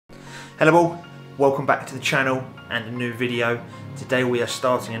Hello all, welcome back to the channel and a new video. Today we are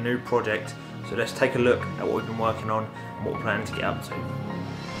starting a new project, so let's take a look at what we've been working on and what we're planning to get up to.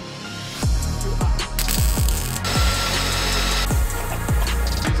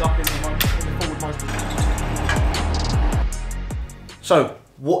 So,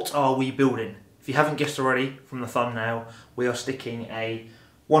 what are we building? If you haven't guessed already from the thumbnail, we are sticking a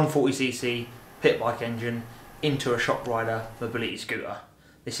 140cc pit bike engine into a shop rider mobility scooter.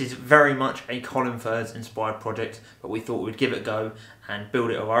 This is very much a Colin Firth inspired project, but we thought we'd give it a go and build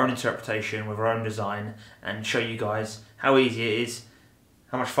it of our own interpretation with our own design and show you guys how easy it is,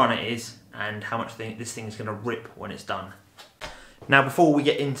 how much fun it is, and how much this thing is going to rip when it's done. Now, before we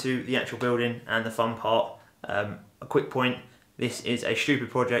get into the actual building and the fun part, a quick point: this is a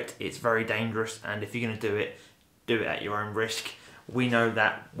stupid project, it's very dangerous, and if you're going to do it at your own risk. We know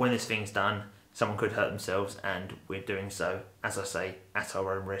that when this thing's done, someone could hurt themselves, and we're doing so, as I say, at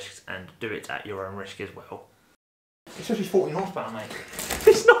our own risks, and do it at your own risk as well. It's actually 14 horsepower, mate.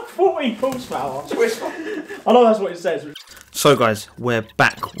 It's not 14 horsepower. I know that's what it says. So guys, we're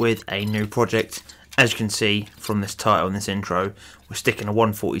back with a new project. As you can see from this title and this intro, we're sticking a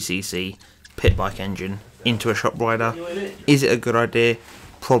 140cc pit bike engine into a shop rider. Is it a good idea?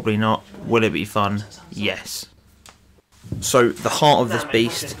 Probably not. Will it be fun? Yes. So the heart of this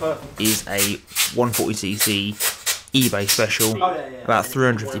beast is a 140cc eBay special, about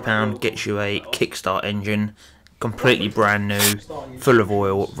 £350, gets you a kickstart engine, completely brand new, full of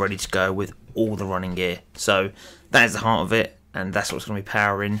oil, ready to go with all the running gear. So that is the heart of it, and that's what's going to be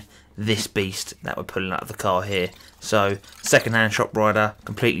powering this beast that we're pulling out of the car here. So second-hand shop rider,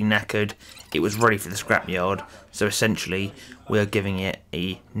 completely knackered, it was ready for the scrapyard, so essentially we are giving it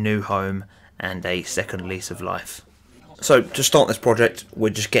a new home and a second lease of life. So to start this project,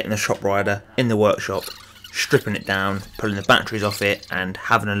 we're just getting the shop rider in the workshop, stripping it down, pulling the batteries off it, and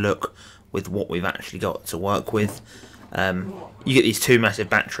having a look with what we've actually got to work with. You get these two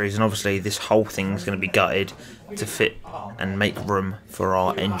massive batteries, and obviously this whole thing is going to be gutted to fit and make room for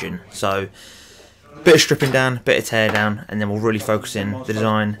our engine. So a bit of stripping down, a bit of tear down, and then we'll really focus in the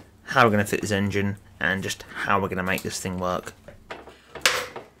design, how we're going to fit this engine, and just how we're going to make this thing work.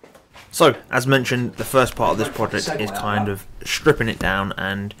 So, as mentioned, the first part of this project is kind of stripping it down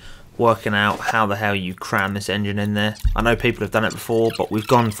and working out how the hell you cram this engine in there. I know people have done it before, but we've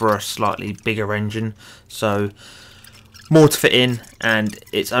gone for a slightly bigger engine, so more to fit in, and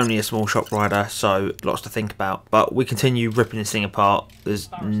it's only a small shop rider, so lots to think about. But we continue ripping this thing apart. There's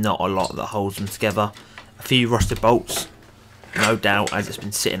not a lot that holds them together. A few rusted bolts, no doubt, as it's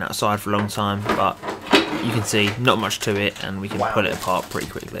been sitting outside for a long time, but you can see not much to it, and we can pull it apart pretty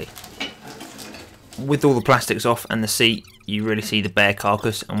quickly. With all the plastics off and the seat, you really see the bare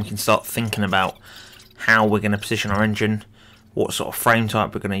carcass, and we can start thinking about how we're going to position our engine, what sort of frame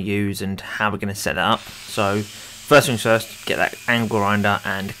type we're going to use, and how we're going to set that up. So first things first, get that angle grinder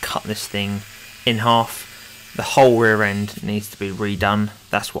and cut this thing in half. The whole rear end needs to be redone.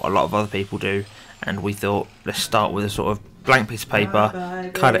 That's what a lot of other people do, and we thought, let's start with a sort of blank piece of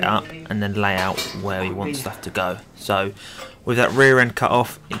paper, cut it up, and then lay out where we want stuff to go. So with that rear end cut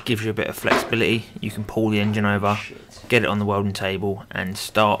off, it gives you a bit of flexibility. You can pull the engine over, get it on the welding table, and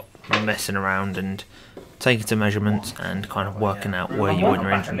start messing around and taking some measurements and kind of working out where you want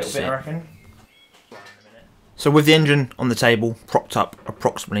your engine to sit. So with the engine on the table, propped up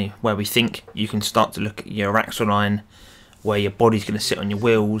approximately where we think, you can start to look at your axle line, where your body's going to sit on your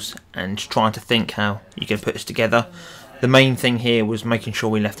wheels, and trying to think how you can put this together. The main thing here was making sure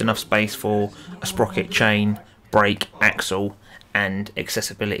we left enough space for a sprocket, chain, brake, axle, and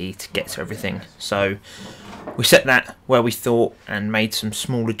accessibility to get to everything. So we set that where we thought and made some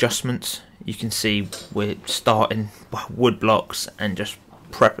small adjustments. You can see we're starting wood blocks and just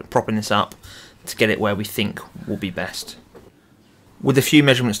propping this up to get it where we think will be best. With a few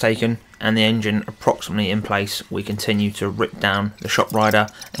measurements taken and the engine approximately in place, we continue to rip down the shop rider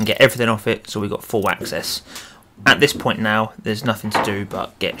and get everything off it so we've got full access. At this point now, there's nothing to do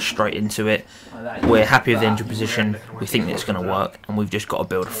but get straight into it. We're happy with the engine position, we think that it's going to work, and we've just got to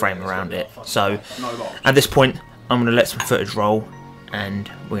build a frame around it. So at this point, I'm going to let some footage roll, and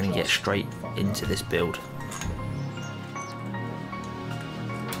we're going to get straight into this build.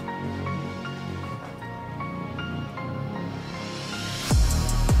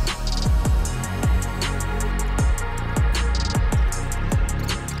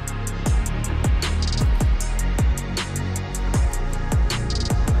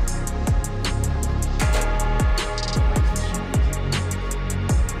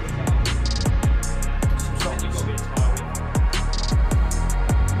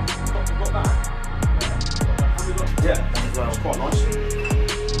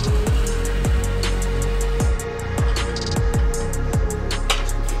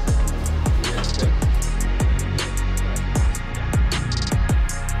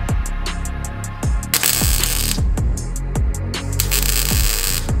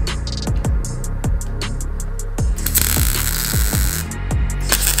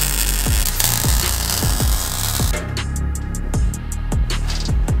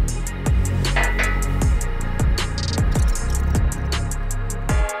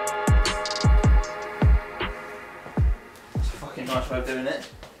 Nice way of doing it.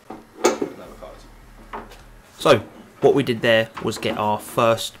 So, what we did there was get our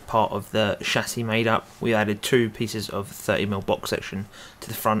first part of the chassis made up. We added 2 pieces of 30mm box section to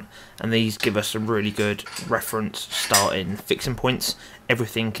the front, and these give us a really good reference starting fixing points.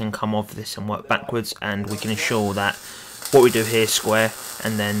 Everything can come off this and work backwards, and we can ensure that what we do here is square,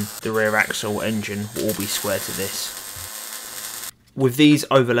 and then the rear axle engine will all be square to this. With these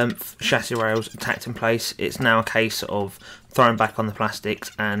over-length chassis rails tacked in place, it's now a case of throwing back on the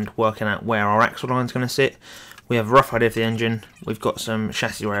plastics and working out where our axle line is going to sit. We have a rough idea of the engine, we've got some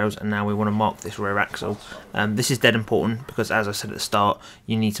chassis rails, and now we want to mark this rear axle. This is dead important because, as I said at the start,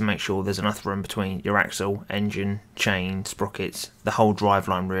 you need to make sure there's enough room between your axle, engine, chain, sprockets, the whole drive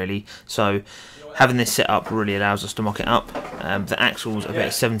line really. So having this set up really allows us to mock it up. The axle's about a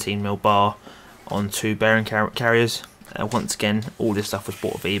 17mm bar on 2 bearing carriers. Once again, all this stuff was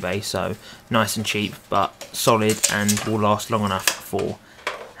bought off eBay, so nice and cheap, but solid and will last long enough for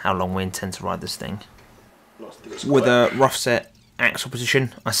how long we intend to ride this thing. With a rough set axle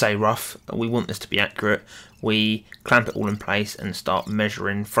position, I say rough, we want this to be accurate. We clamp it all in place and start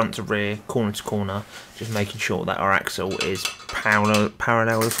measuring front to rear, corner to corner, just making sure that our axle is parallel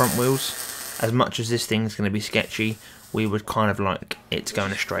with the front wheels. As much as this thing's going to be sketchy, we would kind of like it to go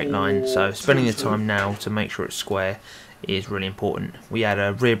in a straight line, so spending the time now to make sure it's square is really important. We add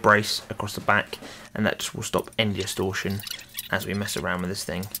a rear brace across the back, and that just will stop any distortion as we mess around with this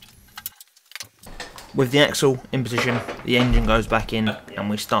thing. With the axle in position, the engine goes back in, and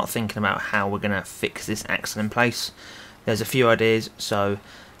we start thinking about how we're going to fix this axle in place. There's a few ideas, so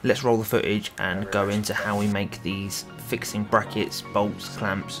let's roll the footage and go into how we make these fixing brackets, bolts,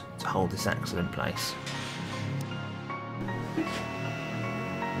 clamps to hold this axle in place.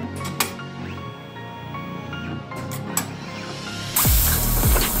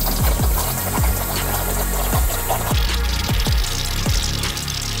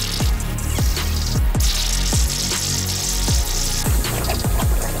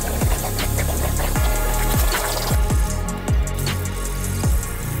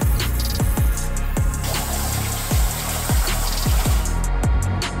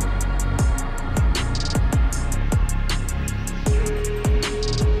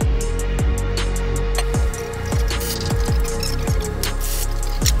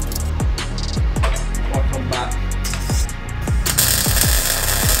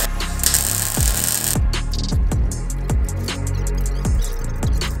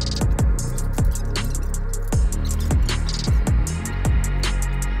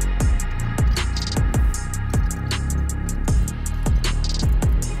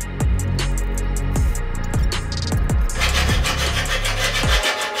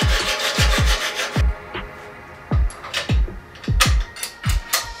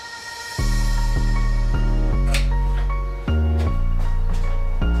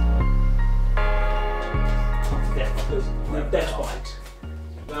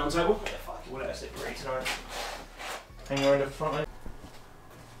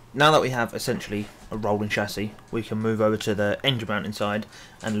 Now that we have essentially a rolling chassis, we can move over to the engine mounting side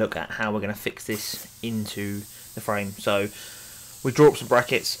and look at how we're going to fix this into the frame. So we draw up some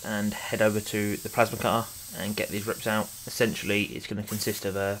brackets and head over to the plasma cutter and get these rips out. Essentially it's going to consist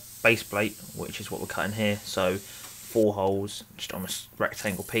of a base plate, which is what we're cutting here, so 4 holes just on a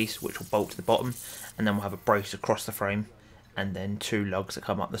rectangle piece which will bolt to the bottom, and then we'll have a brace across the frame and then 2 lugs that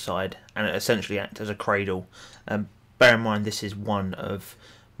come up the side, and it essentially acts as a cradle. Bear in mind this is one of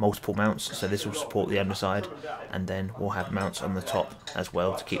multiple mounts, so this will support the underside, and then we'll have mounts on the top as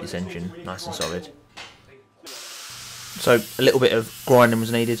well to keep this engine nice and solid. So a little bit of grinding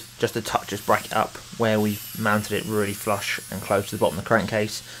was needed just to touch this bracket up where we mounted it really flush and close to the bottom of the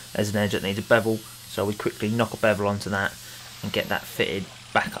crankcase. There's an edge that needs a bevel, so we quickly knock a bevel onto that and get that fitted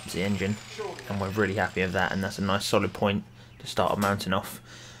back up to the engine, and we're really happy with that, and that's a nice solid point to start mounting off.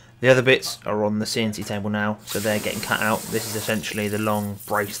 The other bits are on the CNC table now, so they're getting cut out. This is essentially the long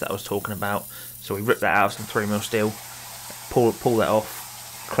brace that I was talking about. So we rip that out of some 3mm steel, pull that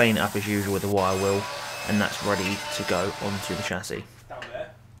off, clean it up as usual with a wire wheel, and that's ready to go onto the chassis. Down there.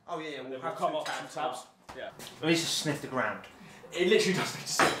 Oh yeah, we'll have cut off some tabs. Yeah. At least just sniff the ground. It literally does need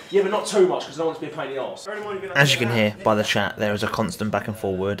to see. Yeah, but not too much because no one's being a pain in the arse. As you can hear by the chat, there is a constant back and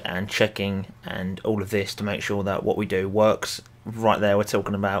forward and checking and all of this to make sure that what we do works. Right there we're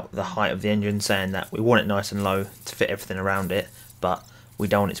talking about the height of the engine, saying that we want it nice and low to fit everything around it, but we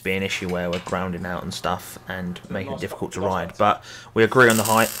don't want it to be an issue where we're grounding out and stuff and making it difficult to ride. But we agree on the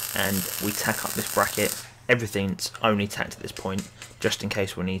height and we tack up this bracket. Everything's only tacked at this point, just in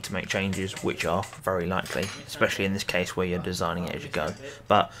case we need to make changes, which are very likely, especially in this case where you're designing it as you go.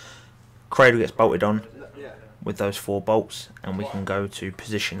 But Cradle gets bolted on with those 4 bolts, and we can go to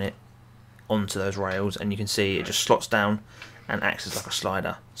position it onto those rails, and you can see it just slots down and acts as like a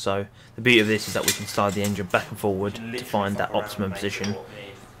slider. So the beauty of this is that we can slide the engine back and forward to find that optimum position.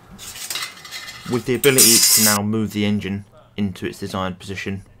 With the ability to now move the engine into its desired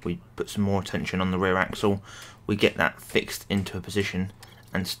position, we put some more tension on the rear axle, we get that fixed into a position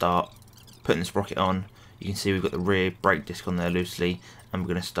and start putting the sprocket on. You can see we've got the rear brake disc on there loosely, and we're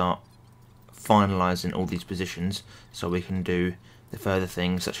going to start finalising all these positions so we can do the further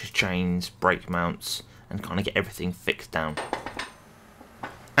things such as chains, brake mounts, and kind of get everything fixed down.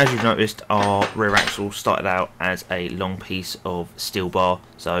 As you've noticed, our rear axle started out as a long piece of steel bar,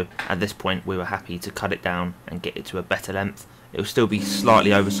 so at this point we were happy to cut it down and get it to a better length. It will still be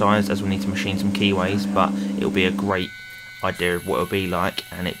slightly oversized as we need to machine some keyways, but it will be a great idea of what it will be like,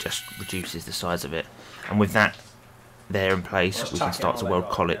 and it just reduces the size of it. And with that there in place, we can start to weld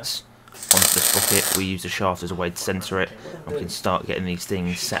collets onto the sprocket. We use the shaft as a way to censor it, and we can start getting these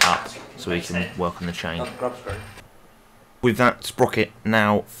things set up so we can work on the chain. With that sprocket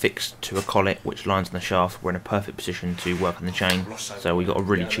now fixed to a collet which lines on the shaft, we're in a perfect position to work on the chain. So we got a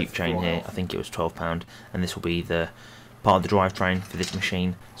really cheap chain here, I think it was £12, and this will be the part of the drivetrain for this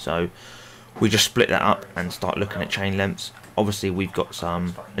machine. So we just split that up and start looking at chain lengths. Obviously we've got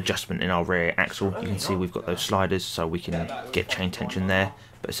some adjustment in our rear axle. You can see we've got those sliders so we can get chain tension there,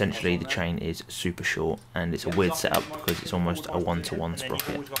 but essentially the chain is super short and it's a weird setup because it's almost a one-to-one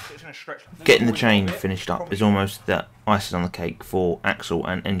sprocket. Getting the chain finished up is almost the icing on the cake for axle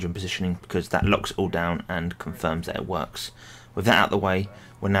and engine positioning, because that locks it all down and confirms that it works. With that out of the way,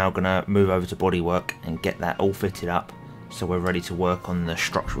 we're now going to move over to bodywork and get that all fitted up so we're ready to work on the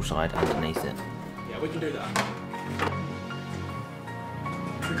structural side underneath it. Yeah, we can do that.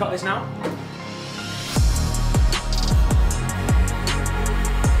 Should we cut this now?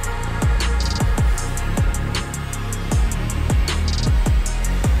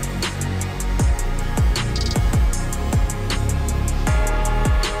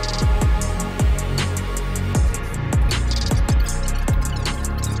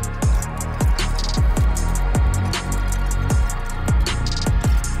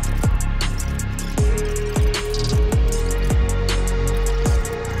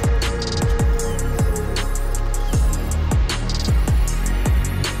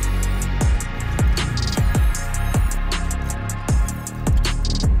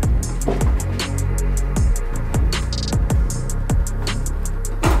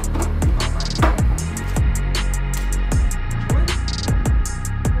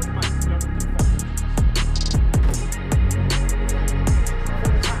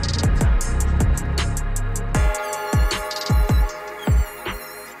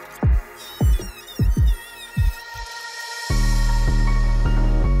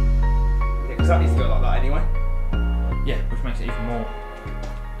 That needs to go like that anyway. Yeah, which makes it even more.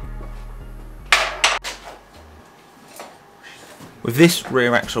 With this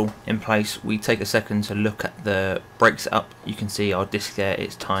rear axle in place, we take a second to look at the brake setup. You can see our disc there,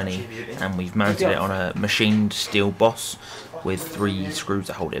 it's tiny, and we've mounted it on a machined steel boss with 3 screws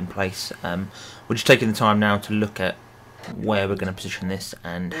that hold it in place. We're just taking the time now to look at where we're going to position this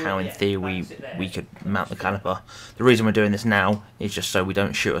and how in theory we could mount the caliper. The reason we're doing this now is just so we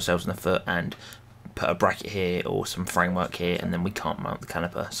don't shoot ourselves in the foot and put a bracket here or some framework here and then we can't mount the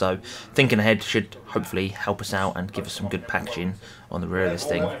caliper. So thinking ahead should hopefully help us out and give us some good packaging on the rear of this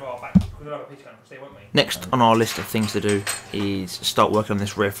thing. Next on our list of things to do is start working on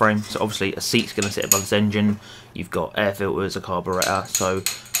this rear frame. So obviously a seat's going to sit above this engine, you've got air filters, a carburetor, so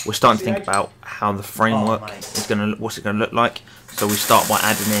we're starting to think about how the framework is going to, what's it going to look like. So we start by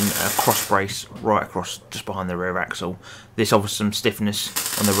adding in a cross brace right across just behind the rear axle. This offers some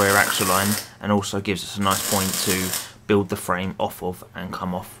stiffness on the rear axle line and also gives us a nice point to build the frame off of and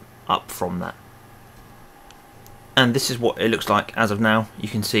come up from that. And this is what it looks like as of now. You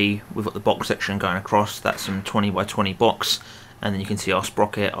can see we've got the box section going across, that's some 20 by 20 box, and then you can see our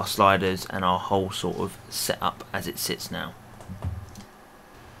sprocket, our sliders and our whole sort of setup as it sits now.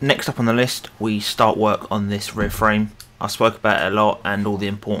 Next up on the list, we start work on this rear frame. I spoke about it a lot and all the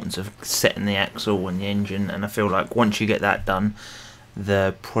importance of setting the axle and the engine, and I feel like once you get that done,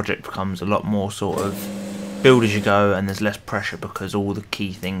 the project becomes a lot more sort of build as you go and there's less pressure because all the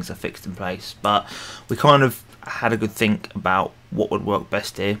key things are fixed in place. But we kind of had a good think about what would work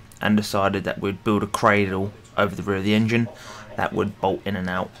best here and decided that we'd build a cradle over the rear of the engine that would bolt in and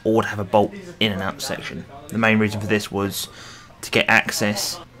out, or would have a bolt in and out section. The main reason for this was to get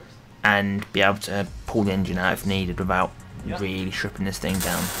access and be able to pull the engine out if needed without really stripping this thing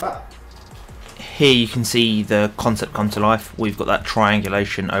down. Here you can see the concept come to life. We've got that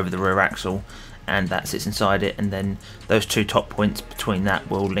triangulation over the rear axle, and that sits inside it, and then those two top points between that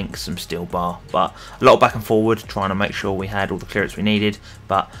will link some steel bar. But a lot of back and forward trying to make sure we had all the clearance we needed,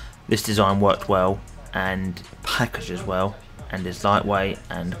 but this design worked well and packaged as well, and is lightweight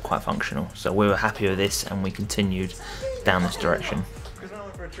and quite functional. So we were happy with this, and we continued down this direction.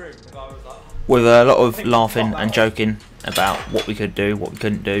 With a lot of laughing and joking about what we could do, what we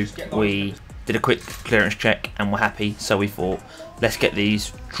couldn't do, we did a quick clearance check and we're happy, so we thought, let's get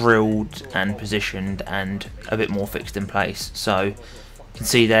these drilled and positioned and a bit more fixed in place. So you can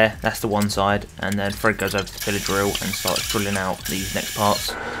see there, that's the one side, and then Fred goes over to the pillar drill and starts drilling out these next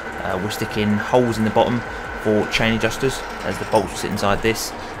parts. We're sticking holes in the bottom for chain adjusters, as the bolts will sit inside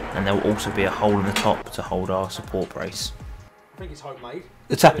this, and there will also be a hole in the top to hold our support brace. I think it's homemade.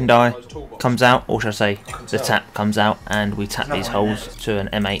 The tapping die comes out, or should I say, the tap comes out, and we tap these holes to an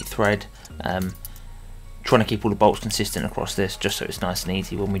M8 thread, trying to keep all the bolts consistent across this, just so it's nice and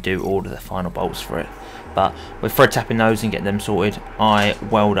easy when we do order the final bolts for it. But with thread tapping those and getting them sorted, I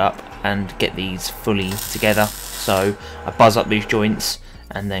weld up and get these fully together. So I buzz up these joints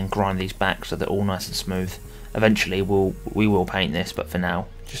and then grind these back so they're all nice and smooth. Eventually we will paint this, but for now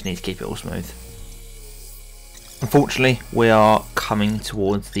just need to keep it all smooth. Unfortunately, we are coming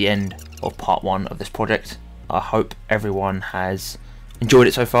towards the end of part 1 of this project. I hope everyone has enjoyed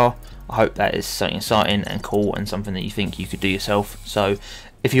it so far. I hope that is something exciting and cool and something that you think you could do yourself. So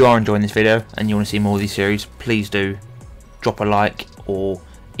if you are enjoying this video and you want to see more of these series, please do drop a like, or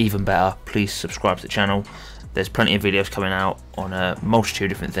even better, please subscribe to the channel. There's plenty of videos coming out on a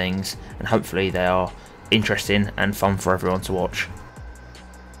multitude of different things, and hopefully they are interesting and fun for everyone to watch.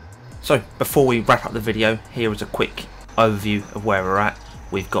 So before we wrap up the video, here is a quick overview of where we're at.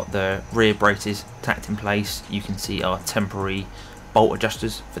 We've got the rear braces tacked in place. You can see our temporary bolt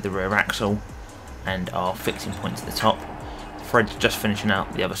adjusters for the rear axle and our fixing points at the top. Fred's just finishing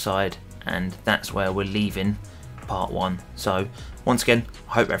out the other side, and that's where we're leaving part 1. So once again,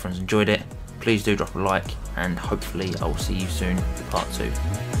 I hope everyone's enjoyed it. Please do drop a like, and hopefully I will see you soon for part 2.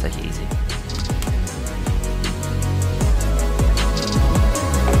 Take it easy.